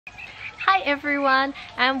Hi everyone,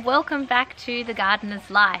 and welcome back to The Gardener's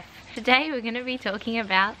Life. Today we're going to be talking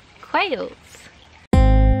about quails.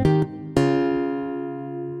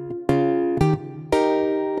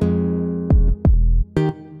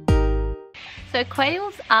 So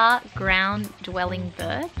quails are ground-dwelling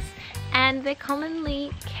birds, and they're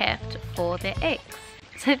commonly kept for their eggs.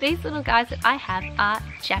 So these little guys that I have are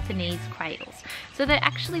Japanese quails. So they're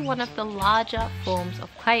actually one of the larger forms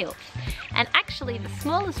of quails. And actually the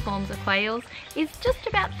smallest forms of quails is just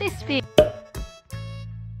about this big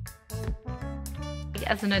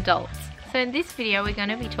as an adult. So in this video we're going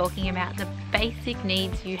to be talking about the basic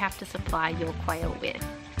needs you have to supply your quail with.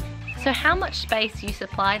 So how much space you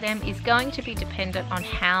supply them is going to be dependent on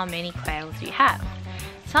how many quails you have.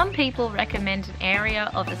 Some people recommend an area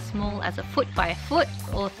of as small as a foot by a foot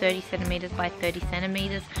or 30 centimeters by 30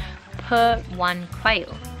 centimeters per one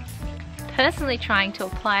quail. Personally, trying to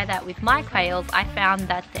apply that with my quails, I found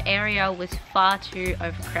that the area was far too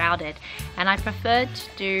overcrowded, and I preferred to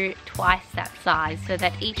do twice that size so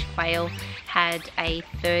that each quail had a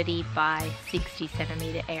 30 by 60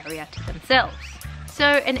 centimeter area to themselves. So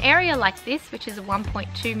an area like this, which is a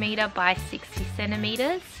 1.2 meter by 60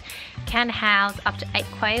 centimeters, can house up to 8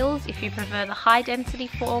 quails if you prefer the high density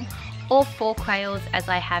form, or 4 quails as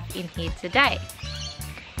I have in here today.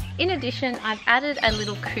 In addition, I've added a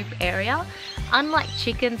little coop area. Unlike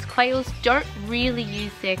chickens, quails don't really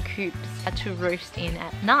use their coops to roost in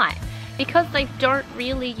at night. Because they don't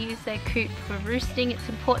really use their coop for roosting, it's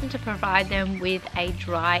important to provide them with a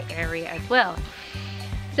dry area as well.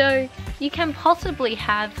 So you can possibly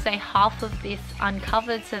have, say, half of this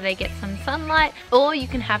uncovered so they get some sunlight, or you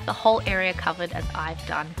can have the whole area covered as I've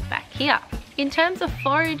done back here. In terms of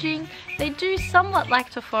foraging, they do somewhat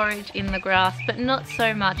like to forage in the grass, but not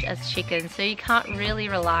so much as chickens, so you can't really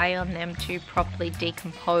rely on them to properly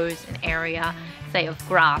decompose an area, say, of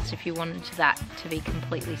grass if you wanted that to be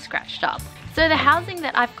completely scratched up. So the housing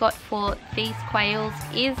that I've got for these quails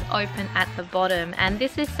is open at the bottom, and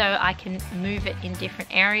this is so I can move it in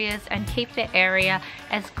different areas and keep the area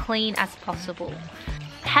as clean as possible.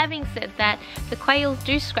 Having said that, the quails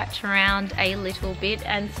do scratch around a little bit,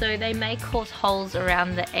 and so they may cause holes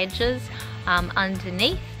around the edges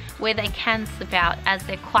underneath where they can slip out. As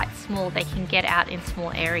they're quite small, they can get out in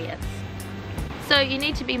small areas. So you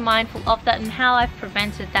need to be mindful of that, and how I've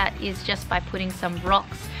prevented that is just by putting some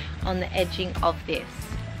rocks on the edging of this.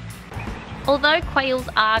 Although quails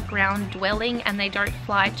are ground dwelling and they don't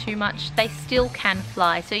fly too much, they still can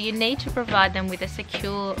fly, so you need to provide them with a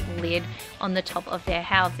secure lid on the top of their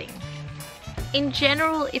housing. In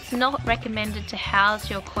general, it's not recommended to house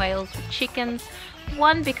your quails with chickens,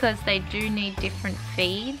 1 because they do need different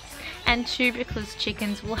feeds, and 2 because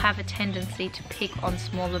chickens will have a tendency to pick on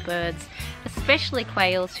smaller birds, especially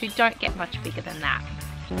quails who don't get much bigger than that.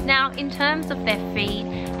 Now, in terms of their feed,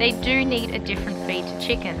 they do need a different feed to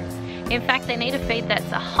chickens. In fact, they need a feed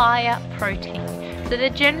that's a higher protein, so they're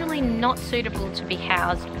generally not suitable to be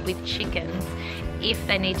housed with chickens if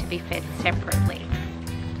they need to be fed separately.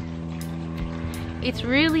 It's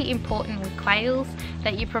really important with quails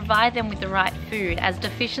that you provide them with the right food, as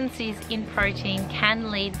deficiencies in protein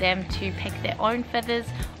can lead them to peck their own feathers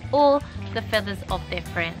or the feathers of their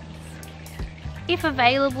friends. If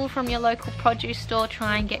available from your local produce store,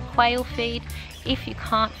 try and get quail feed. If you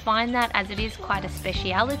can't find that, as it is quite a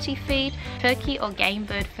speciality feed, turkey or game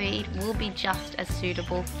bird feed will be just as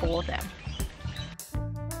suitable for them.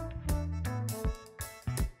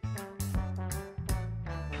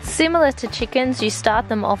 Similar to chickens, you start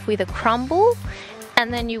them off with a crumble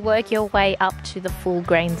and then you work your way up to the full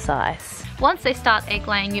grain size. Once they start egg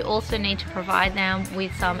laying, you also need to provide them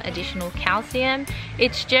with some additional calcium.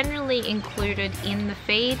 It's generally included in the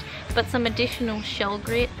feed, but some additional shell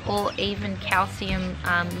grit or even calcium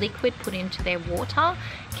liquid put into their water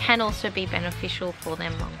can also be beneficial for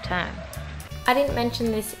them long term. I didn't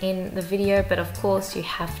mention this in the video, but of course you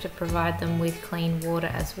have to provide them with clean water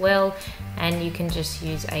as well, and you can just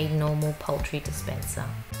use a normal poultry dispenser.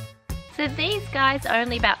 So these guys are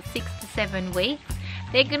only about 6 to 7 weeks.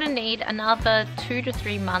 They're going to need another 2 to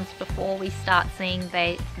 3 months before we start seeing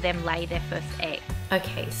them lay their first egg.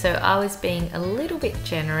 Okay, so I was being a little bit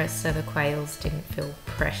generous so the quails didn't feel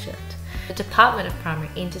pressured. The Department of Primary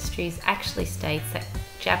Industries actually states that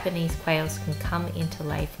Japanese quails can come into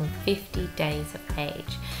lay from 50 days of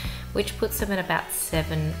age, which puts them at about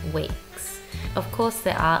 7 weeks. Of course,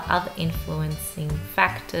 there are other influencing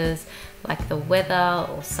factors like the weather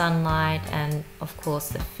or sunlight, and of course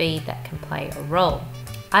the feed that can play a role.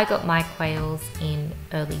 I got my quails in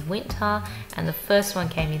early winter, and the first one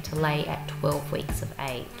came into lay at 12 weeks of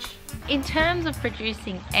age. In terms of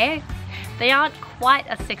producing eggs, they aren't quite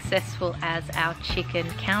as successful as our chicken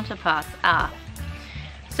counterparts are.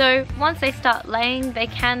 So once they start laying, they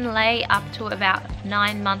can lay up to about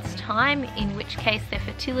 9 months time, in which case their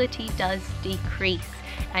fertility does decrease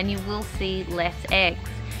and you will see less eggs.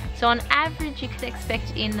 So on average, you could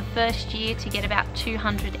expect in the first year to get about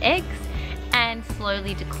 200 eggs and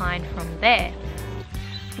slowly decline from there.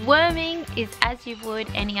 Worming is as you would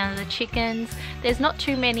any other chickens. There's not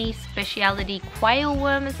too many specialty quail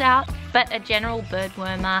wormers out, but a general bird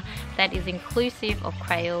wormer that is inclusive of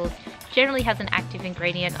quails generally has an active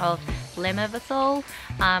ingredient of lemavasol.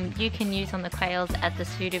 You can use on the quails at the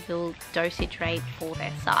suitable dosage rate for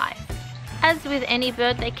their size. As with any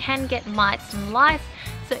bird, they can get mites and lice,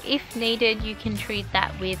 so if needed, you can treat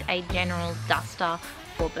that with a general duster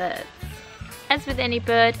for birds. As with any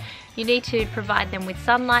bird, you need to provide them with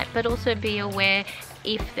sunlight, but also be aware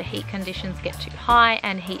if the heat conditions get too high,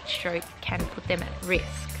 and heat stroke can put them at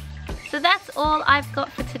risk. So that's all I've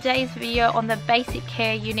got for today's video on the basic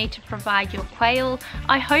care you need to provide your quail.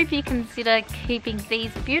 I hope you consider keeping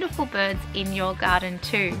these beautiful birds in your garden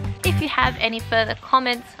too. If you have any further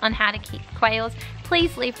comments on how to keep quails,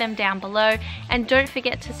 please leave them down below, and don't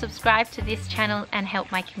forget to subscribe to this channel and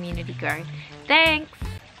help my community grow. Thanks!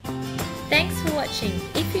 Thanks for watching.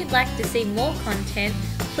 If you'd like to see more content,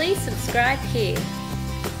 please subscribe here.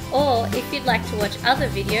 Or if you'd like to watch other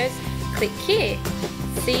videos, click here.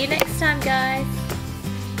 See you next time, guys.